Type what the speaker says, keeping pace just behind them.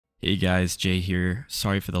Hey guys, Jay here.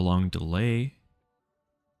 Sorry for the long delay.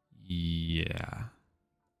 Yeah.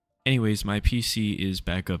 Anyways, my PC is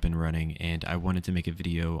back up and running, and I wanted to make a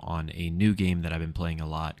video on a new game that I've been playing a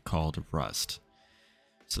lot called Rust.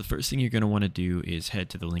 So the first thing you're going to want to do is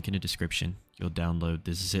head to the link in the description. You'll download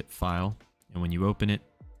this zip file, and when you open it,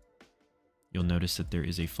 you'll notice that there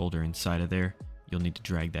is a folder inside of there. You'll need to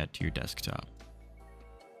drag that to your desktop.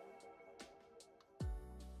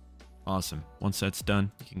 Awesome. Once that's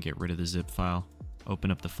done, you can get rid of the zip file, open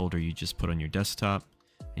up the folder you just put on your desktop,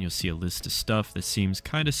 and you'll see a list of stuff that seems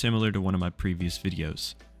kind of similar to one of my previous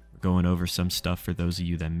videos. We're going over some stuff for those of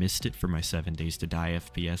you that missed it for my 7 Days to Die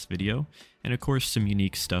FPS video, and of course some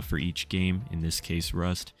unique stuff for each game, in this case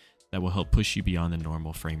Rust, that will help push you beyond the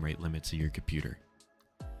normal frame rate limits of your computer.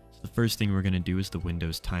 So the first thing we're going to do is the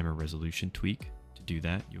Windows timer resolution tweak. To do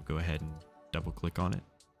that, you'll go ahead and double click on it.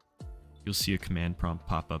 You'll see a command prompt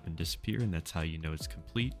pop up and disappear, and that's how you know it's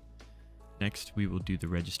complete. Next, we will do the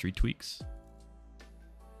registry tweaks.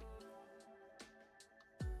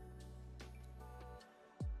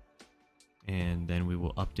 And then we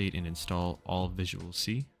will update and install all Visual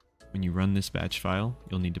C. When you run this batch file,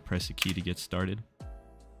 you'll need to press a key to get started.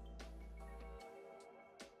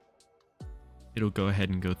 It'll go ahead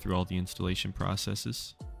and go through all the installation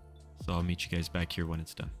processes. So I'll meet you guys back here when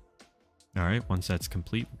it's done. Alright, once that's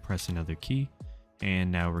complete, we'll press another key, and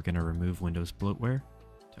now we're going to remove Windows bloatware.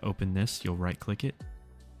 To open this, you'll right click it,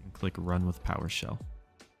 and click Run with PowerShell.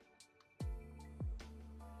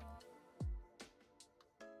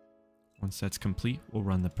 Once that's complete, we'll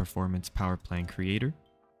run the Performance Power Plan Creator.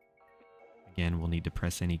 Again, we'll need to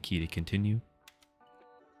press any key to continue.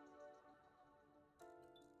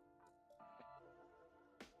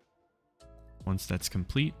 Once that's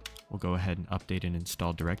complete, we'll go ahead and update and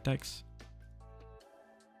install DirectX.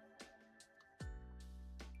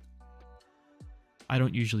 I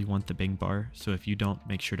don't usually want the Bing bar, so if you don't,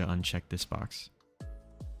 make sure to uncheck this box.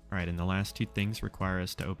 Alright, and the last two things require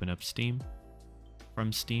us to open up Steam.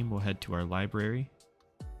 From Steam, we'll head to our library,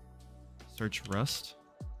 search Rust,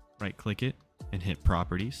 right click it, and hit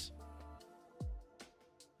Properties.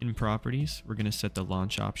 In Properties, we're going to set the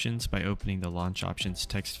launch options by opening the Launch Options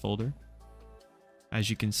text folder. As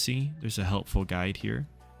you can see, there's a helpful guide here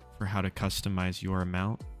for how to customize your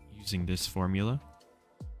amount using this formula.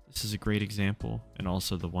 This is a great example, and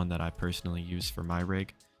also the one that I personally use for my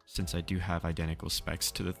rig, since I do have identical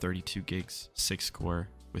specs to the 32 gigs, 6 core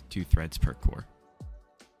with 2 threads per core.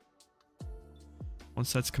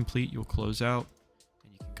 Once that's complete, you'll close out,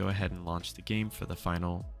 and you can go ahead and launch the game for the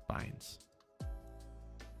final binds.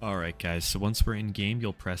 Alright guys, so once we're in game,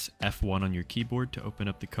 you'll press F1 on your keyboard to open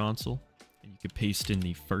up the console, and you can paste in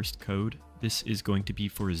the first code. This is going to be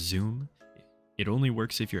for zoom. It only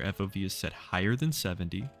works if your FOV is set higher than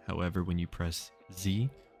 70. However, when you press Z,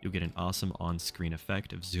 you'll get an awesome on-screen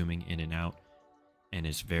effect of zooming in and out, and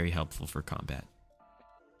is very helpful for combat.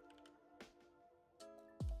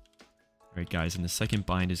 Alright guys, and the second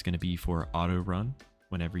bind is going to be for auto run.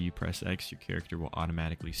 Whenever you press X, your character will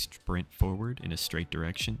automatically sprint forward in a straight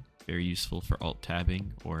direction. Very useful for alt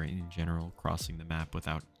tabbing or in general crossing the map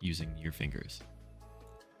without using your fingers.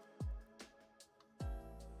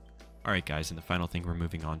 Alright guys, and the final thing we're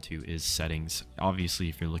moving on to is settings. Obviously,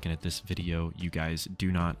 if you're looking at this video, you guys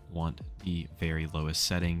do not want the very lowest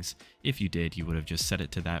settings. If you did, you would have just set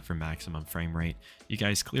it to that for maximum frame rate. You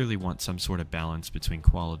guys clearly want some sort of balance between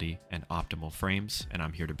quality and optimal frames, and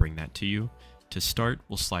I'm here to bring that to you. To start,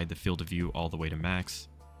 we'll slide the field of view all the way to max,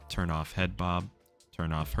 turn off head bob,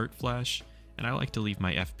 turn off hurt flash, and I like to leave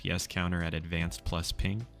my FPS counter at advanced plus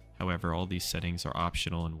ping. However, all these settings are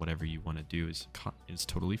optional, and whatever you want to do is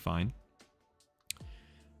totally fine.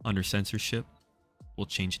 Under censorship, we'll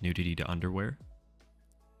change nudity to underwear,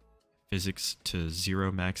 physics to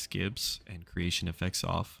 0 max gibbs, and creation effects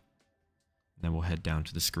off. And then we'll head down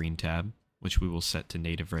to the screen tab, which we will set to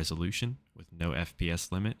native resolution with no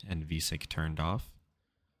FPS limit and VSync turned off.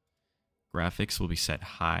 Graphics will be set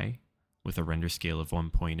high with a render scale of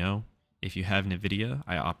 1.0. If you have NVIDIA,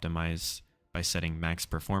 I optimize by setting max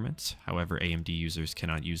performance. However, AMD users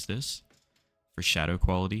cannot use this. For shadow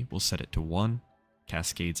quality, we'll set it to 1,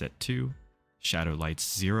 cascades at 2, shadow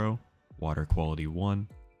lights 0, water quality 1,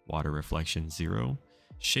 water reflection 0,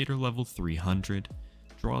 shader level 300,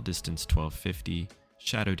 draw distance 1250,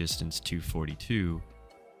 shadow distance 242,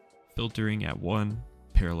 filtering at 1,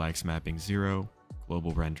 parallax mapping 0,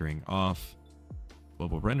 global rendering off,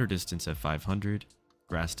 global render distance at 500,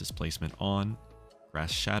 grass displacement on,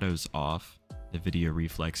 grass shadows off, NVIDIA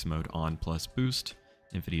reflex mode on plus boost,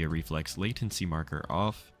 NVIDIA reflex latency marker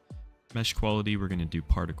off, mesh quality we're going to do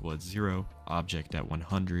particle at 0, object at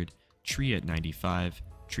 100, tree at 95,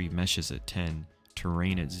 tree meshes at 10,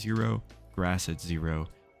 terrain at 0, grass at 0,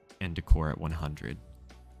 and decor at 100.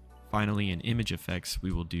 Finally, in image effects,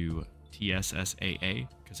 we will do TSSAA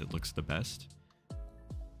because it looks the best.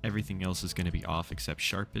 Everything else is going to be off except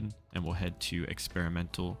sharpen, and we'll head to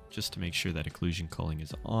experimental just to make sure that occlusion culling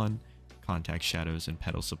is on, contact shadows and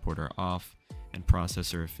pedal support are off, and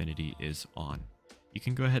processor affinity is on. You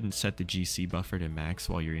can go ahead and set the GC buffer to max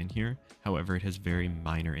while you're in here, however it has very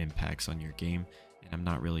minor impacts on your game, and I'm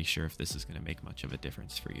not really sure if this is going to make much of a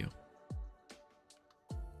difference for you.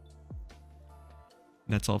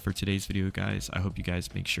 That's all for today's video, guys. I hope you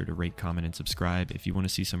guys make sure to rate, comment, and subscribe. If you want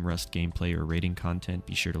to see some Rust gameplay or rating content,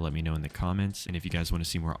 be sure to let me know in the comments. And if you guys want to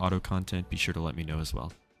see more auto content, be sure to let me know as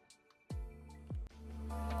well.